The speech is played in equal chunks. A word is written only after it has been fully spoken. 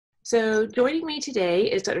So joining me today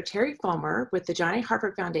is Dr. Terry Fulmer with the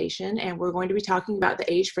Hartford Foundation, and we're going to be talking about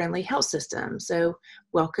the age-friendly health system. So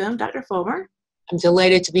welcome, Dr. Fulmer. I'm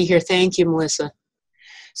delighted to be here. Thank you, Melissa.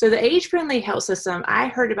 So the age-friendly health system, I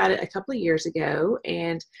heard about it a couple of years ago,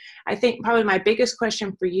 and I think probably my biggest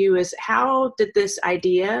question for you is how did this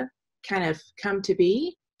idea kind of come to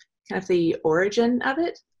be, kind of the origin of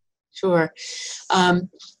it? Sure.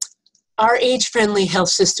 Our age-friendly health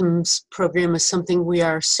systems program is something we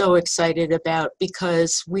are so excited about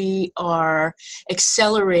because we are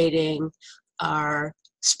accelerating our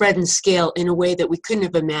spread and scale in a way that we couldn't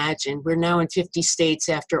have imagined. We're now in 50 states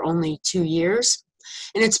after only 2 years.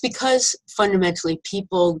 And it's because fundamentally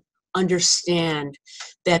people understand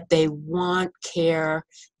that they want care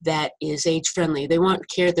that is age-friendly. They want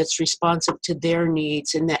care that's responsive to their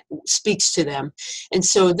needs and that speaks to them. And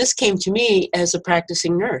so this came to me as a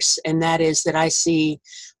practicing nurse, and that is that I see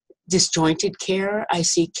disjointed care. I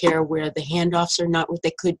see care where the handoffs are not what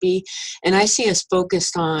they could be. And I see us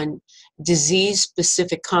focused on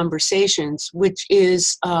disease-specific conversations, which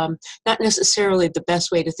is not necessarily the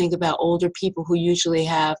best way to think about older people who usually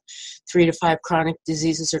have 3 to 5 chronic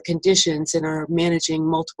diseases or conditions and are managing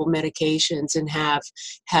multiple medications and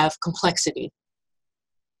have complexity.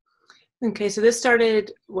 Okay, so this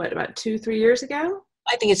started, what, about 2-3 years ago?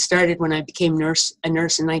 I think it started when I became a nurse in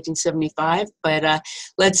 1975, but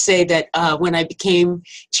let's say that when I became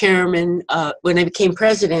when I became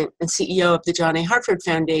president and CEO of the Hartford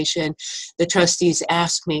Foundation, the trustees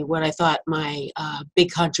asked me what I thought my big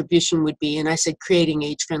contribution would be, and I said creating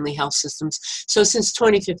age-friendly health systems. So since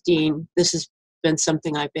 2015, this has been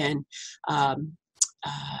something I've been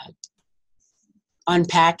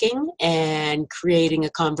unpacking and creating a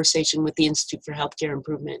conversation with the Institute for Healthcare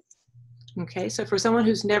Improvement. Okay, so for someone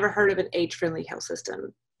who's never heard of an age-friendly health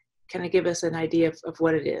system, can you give us an idea of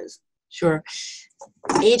what it is? Sure.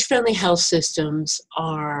 Age-friendly health systems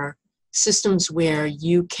are systems where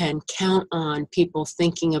you can count on people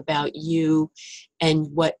thinking about you and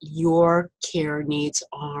what your care needs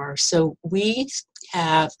are. So we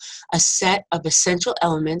have a set of essential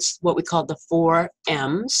elements, what we call the 4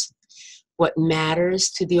 M's, what matters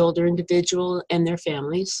to the older individual and their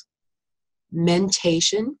families,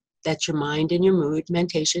 mentation, that's your mind and your mood,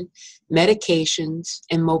 mentation, medications,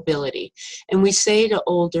 and mobility. And we say to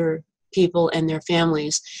older people and their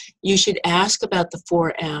families, you should ask about the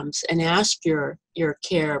 4 M's and ask your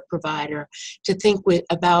care provider to think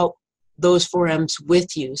about those 4 M's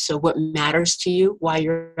with you. So what matters to you, why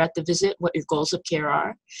you're at the visit, what your goals of care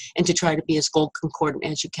are, and to try to be as goal concordant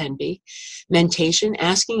as you can be. Mentation,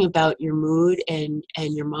 asking about your mood and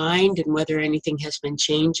your mind and whether anything has been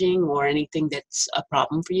changing or anything that's a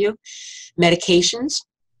problem for you. Medications,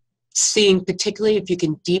 seeing particularly if you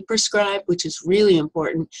can de-prescribe, which is really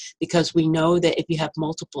important because we know that if you have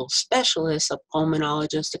multiple specialists, a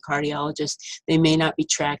pulmonologist, a cardiologist, they may not be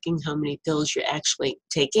tracking how many pills you're actually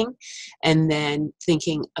taking, and then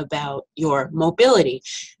thinking about your mobility.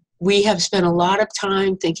 We have spent a lot of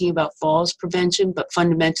time thinking about falls prevention, but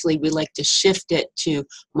fundamentally we like to shift it to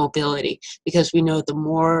mobility because we know the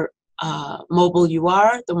more mobile you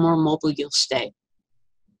are, the more mobile you'll stay.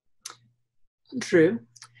 True.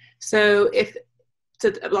 So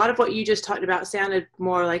a lot of what you just talked about sounded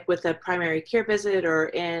more like with a primary care visit or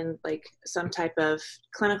in like some type of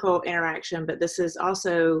clinical interaction, but this is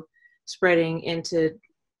also spreading into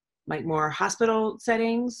like more hospital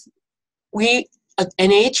settings.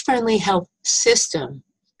 An age-friendly health system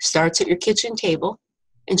starts at your kitchen table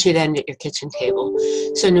and should end at your kitchen table.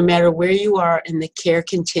 So no matter where you are in the care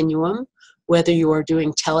continuum, whether you are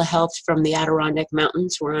doing telehealth from the Adirondack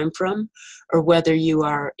Mountains, where I'm from, or whether you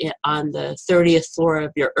are on the 30th floor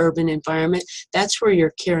of your urban environment, that's where your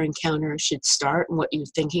care encounter should start and what you're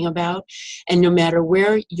thinking about. And no matter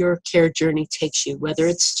where your care journey takes you, whether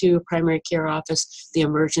it's to a primary care office, the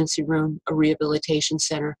emergency room, a rehabilitation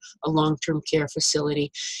center, a long-term care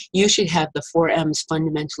facility, you should have the 4 M's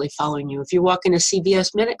fundamentally following you. If you walk in a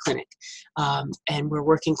CVS Minute Clinic, and we're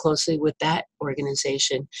working closely with that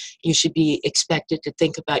organization, you should be expected to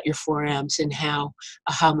think about your 4 M's and how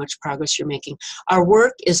much progress you're making. Our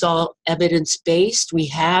work is all evidence-based. We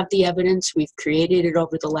have the evidence. We've created it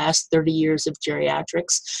over the last 30 years of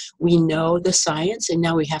geriatrics. We know the science, and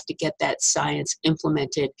now we have to get that science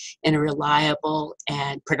implemented in a reliable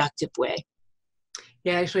and productive way.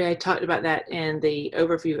 Yeah, actually, I talked about that in the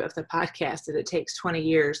overview of the podcast, that it takes 20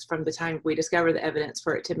 years from the time we discover the evidence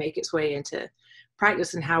for it to make its way into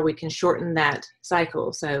practice and how we can shorten that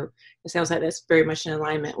cycle. So it sounds like that's very much in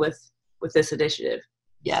alignment with this initiative.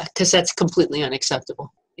 Yeah, because that's completely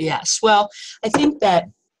unacceptable. Yes. Well, I think that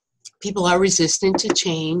people are resistant to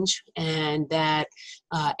change, and that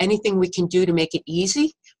anything we can do to make it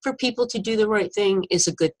easy for people to do the right thing is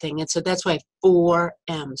a good thing. And so that's why 4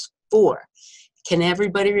 M's. 4. Can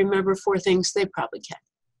everybody remember 4 things? They probably can.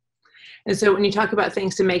 And so when you talk about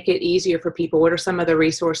things to make it easier for people, what are some of the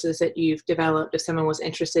resources that you've developed if someone was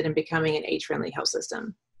interested in becoming an age-friendly health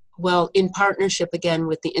system? Well, in partnership, again,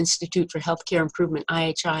 with the Institute for Healthcare Improvement,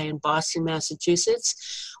 IHI, in Boston,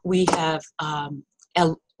 Massachusetts, we have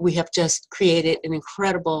just created an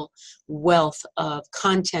incredible wealth of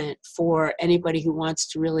content for anybody who wants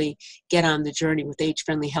to really get on the journey with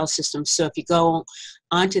age-friendly health systems. So if you go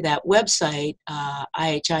onto that website,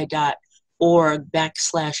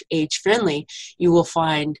 ihi.org/age-friendly, you will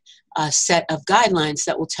find a set of guidelines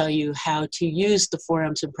that will tell you how to use the 4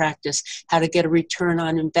 M's in practice, how to get a return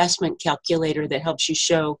on investment calculator that helps you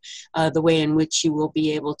show the way in which you will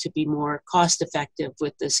be able to be more cost effective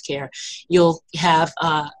with this care. You'll have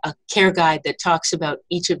a care guide that talks about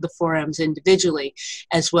each of the 4 M's individually,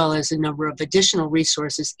 as well as a number of additional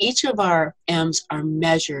resources. Each of our M's are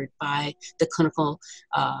measured by the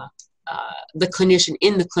clinician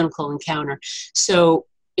in the clinical encounter. So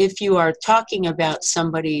if you are talking about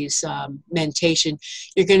somebody's mentation,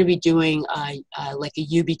 you're going to be doing like a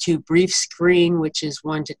UB2 brief screen, which is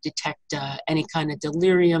one to detect any kind of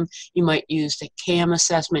delirium. You might use a CAM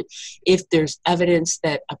assessment. If there's evidence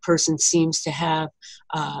that a person seems to have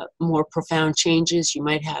more profound changes, you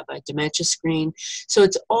might have a dementia screen. So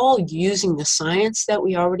it's all using the science that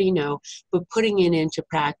we already know, but putting it into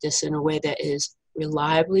practice in a way that is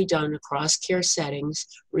reliably done across care settings,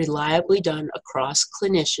 reliably done across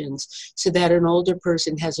clinicians, so that an older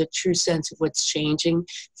person has a true sense of what's changing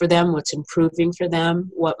for them, what's improving for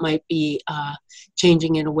them, what might be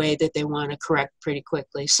changing in a way that they want to correct pretty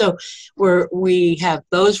quickly. So we have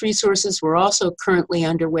those resources. We're also currently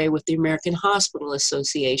underway with the American Hospital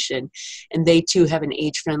Association, and they too have an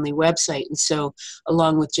age-friendly website. And so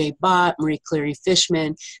along with Jay Bott, Marie Cleary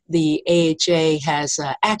Fishman, the AHA has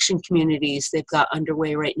action communities they've got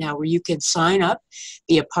underway right now where you can sign up,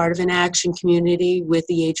 be a part of an action community with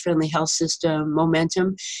the age-friendly health system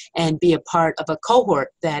momentum, and be a part of a cohort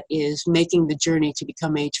that is making the journey to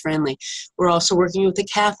become age-friendly. We're also working with the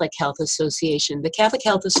Catholic Health Association. The Catholic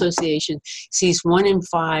Health Association sees 1 in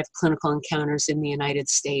 5 clinical encounters in the United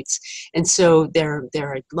States. And so they're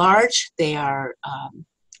large, they are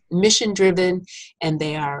mission-driven, and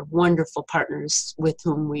they are wonderful partners with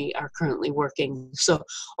whom we are currently working. So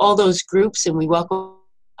all those groups, and we welcome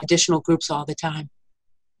additional groups all the time.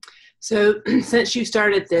 So since you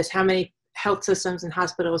started this, how many health systems and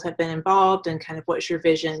hospitals have been involved, and kind of what's your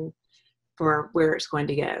vision for where it's going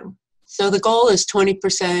to go? So the goal is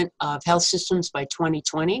 20% of health systems by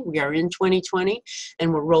 2020. We are in 2020,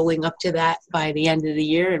 and we're rolling up to that by the end of the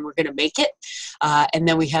year, and we're going to make it. And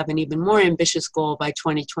then we have an even more ambitious goal by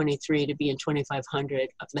 2023 to be in 2,500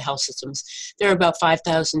 of the health systems. There are about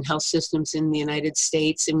 5,000 health systems in the United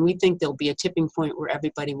States, and we think there'll be a tipping point where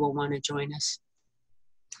everybody will want to join us.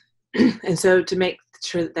 And so to make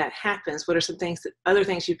sure that that happens, what are some things other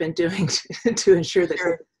things you've been doing to ensure that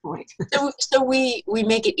Sure. point? So we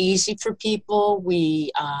make it easy for people.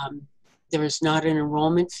 There is not an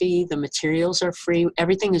enrollment fee. The materials are free.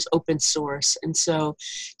 Everything is open source. And so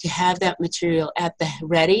to have that material at the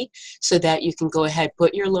ready so that you can go ahead,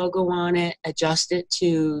 put your logo on it, adjust it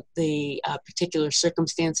to the particular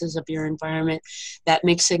circumstances of your environment, that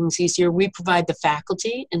makes things easier. We provide the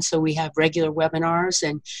faculty, and so we have regular webinars,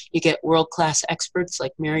 and you get world-class experts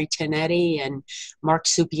like Mary Tenetti and Mark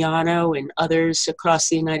Supiano and others across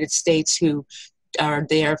the United States who are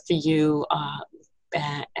there for you,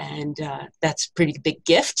 and that's a pretty big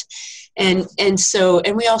gift. And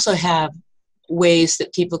we also have ways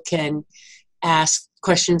that people can ask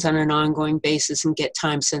questions on an ongoing basis and get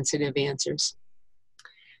time-sensitive answers.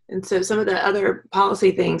 And so some of the other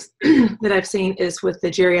policy things that I've seen is with the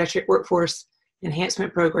geriatric workforce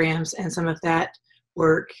enhancement programs and some of that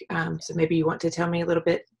work. So maybe you want to tell me a little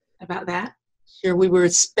bit about that? Sure. We were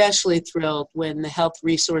especially thrilled when the Health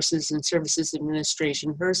Resources and Services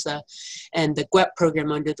Administration, HRSA, and the GWEP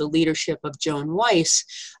program under the leadership of Joan Weiss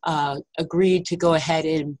agreed to go ahead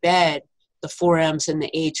and embed the 4 M's and the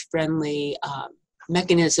age-friendly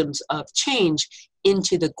mechanisms of change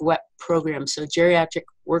into the GWEP program. So Geriatric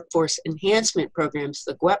Workforce Enhancement Programs,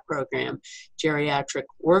 the GWEP program, Geriatric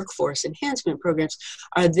Workforce Enhancement Programs,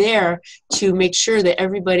 are there to make sure that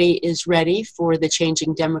everybody is ready for the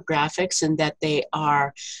changing demographics and that they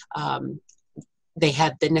are, they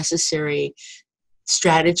have the necessary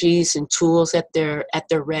strategies and tools at their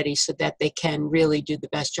ready so that they can really do the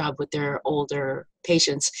best job with their older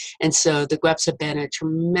patients. And so the GWEPs have been a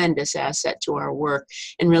tremendous asset to our work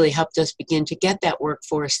and really helped us begin to get that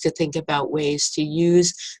workforce to think about ways to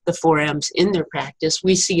use the 4Ms in their practice.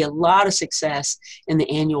 We see a lot of success in the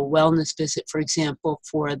annual wellness visit, for example,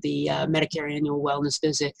 for the Medicare annual wellness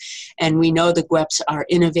visit. And we know the GWEPs are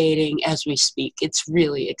innovating as we speak. It's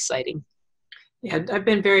really exciting. Yeah, I've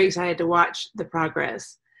been very excited to watch the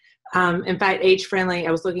progress. In fact, age-friendly,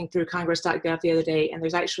 I was looking through congress.gov the other day, and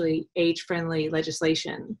there's actually age-friendly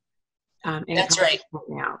legislation in That's Congress right. right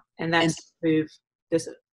now. And that's moved this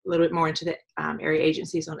a little bit more into the area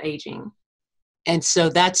agencies on aging. And so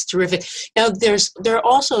that's terrific. Now, there are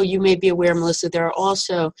also, you may be aware, Melissa, there are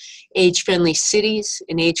also age-friendly cities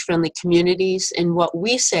and age-friendly communities. And what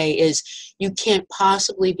we say is you can't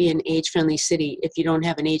possibly be an age-friendly city if you don't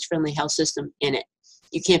have an age-friendly health system in it.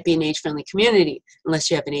 You can't be an age-friendly community unless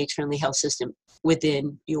you have an age-friendly health system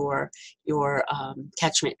within your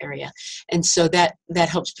catchment area. And so that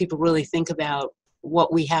helps people really think about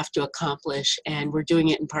what we have to accomplish, and we're doing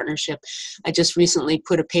it in partnership. I just recently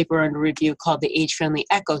put a paper under review called the Age-Friendly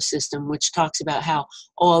Ecosystem, which talks about how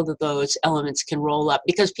all of those elements can roll up,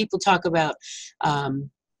 because people talk about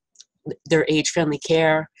their age-friendly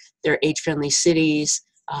care, their age-friendly cities.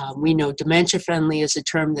 We know dementia-friendly is a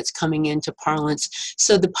term that's coming into parlance.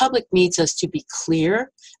 So the public needs us to be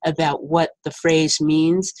clear about what the phrase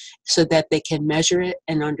means so that they can measure it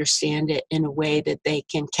and understand it in a way that they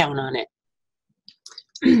can count on it.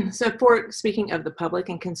 So speaking of the public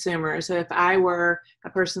and consumers, so if I were a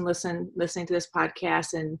person listening to this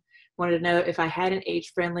podcast and wanted to know if I had an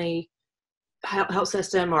age-friendly health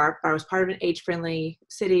system, or if I was part of an age-friendly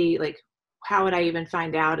city, like how would I even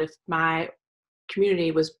find out if my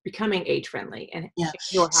community was becoming age-friendly, and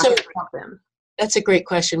how to help them? That's a great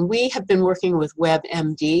question. We have been working with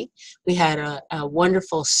WebMD. We had a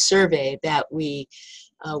wonderful survey that we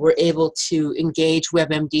were able to engage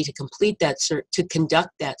WebMD to complete that to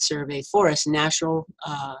conduct that survey for us, national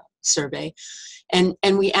survey, and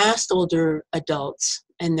we asked older adults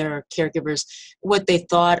and their caregivers what they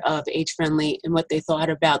thought of age-friendly and what they thought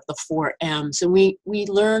about the 4Ms, and we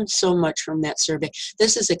learned so much from that survey.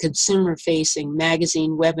 This is a consumer-facing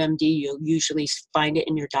magazine, WebMD. You'll usually find it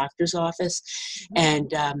in your doctor's office,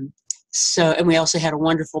 and we also had a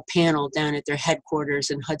wonderful panel down at their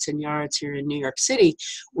headquarters in Hudson Yards here in New York City,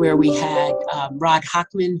 where we had Rod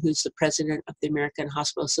Hochman, who's the president of the American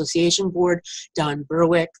Hospital Association Board, Don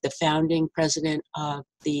Berwick, the founding president of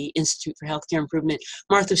the Institute for Healthcare Improvement,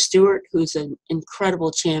 Martha Stewart, who's an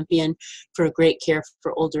incredible champion for great care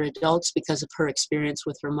for older adults because of her experience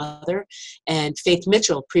with her mother, and Faith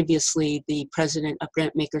Mitchell, previously the president of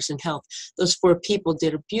Grant Makers in Health. Those 4 people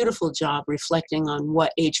did a beautiful job reflecting on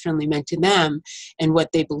what age-friendly meant to them and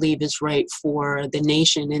what they believe is right for the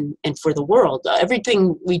nation and for the world.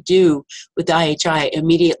 Everything we do with IHI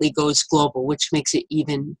immediately goes global, which makes it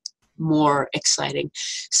even more exciting.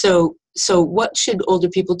 So what should older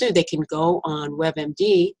people do? They can go on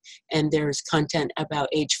WebMD, and there's content about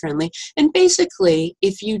age-friendly. And basically,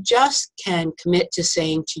 if you just can commit to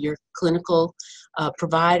saying to your clinical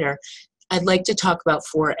provider, I'd like to talk about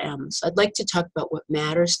 4Ms. I'd like to talk about what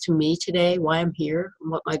matters to me today, why I'm here, and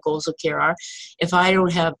what my goals of care are.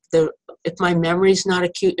 If my memory's not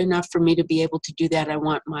acute enough for me to be able to do that, I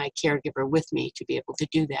want my caregiver with me to be able to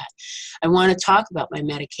do that. I want to talk about my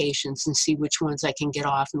medications and see which ones I can get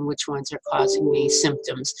off and which ones are causing me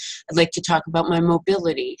symptoms. I'd like to talk about my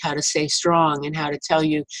mobility, how to stay strong, and how to tell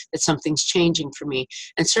you that something's changing for me.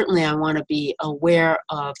 And certainly I want to be aware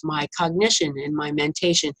of my cognition and my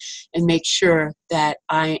mentation and make sure that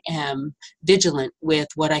I am vigilant with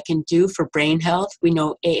what I can do for brain health. We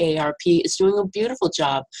know AARP is doing a beautiful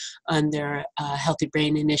job on their Healthy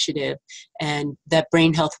Brain Initiative, and that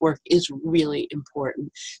brain health work is really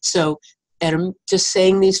important. So just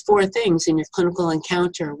saying these 4 things in your clinical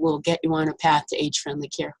encounter will get you on a path to age-friendly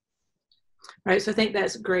care. Right, so I think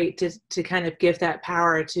that's great to kind of give that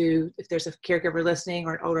power to, if there's a caregiver listening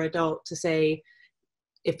or an older adult, to say,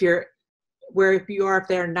 if they're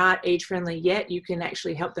not age-friendly yet, you can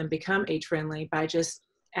actually help them become age-friendly by just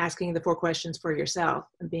asking the 4 questions for yourself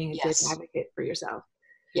and being a good advocate for yourself.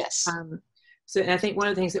 Yes. And I think one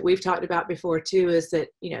of the things that we've talked about before too is that,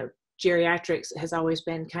 geriatrics has always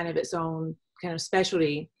been kind of its own kind of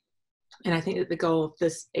specialty. And I think that the goal of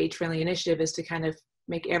this age-friendly initiative is to kind of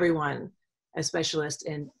make everyone a specialist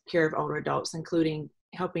in care of older adults, including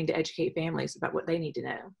helping to educate families about what they need to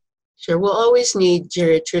know. Sure, we'll always need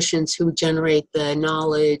geriatricians who generate the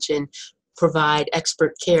knowledge and provide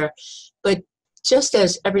expert care. But just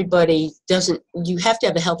as everybody doesn't, you have to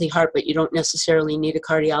have a healthy heart, but you don't necessarily need a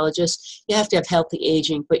cardiologist. You have to have healthy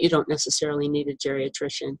aging, but you don't necessarily need a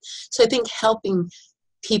geriatrician. So I think helping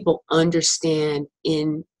people understand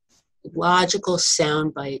in logical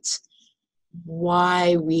sound bites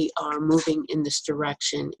why we are moving in this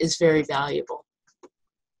direction is very valuable.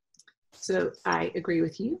 So I agree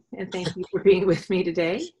with you, and thank you for being with me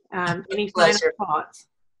today. Any final Pleasure. thoughts?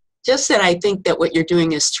 Just that I think that what you're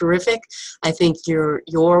doing is terrific. I think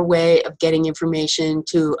your way of getting information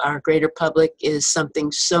to our greater public is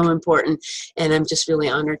something so important, and I'm just really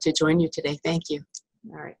honored to join you today. Thank you.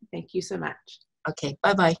 All right. Thank you so much. Okay.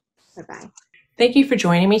 Bye-bye. Bye-bye. Thank you for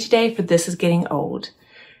joining me today for This Is Getting Old.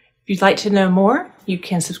 If you'd like to know more, you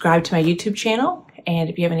can subscribe to my YouTube channel.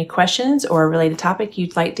 And if you have any questions or a related topic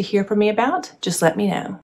you'd like to hear from me about, just let me know.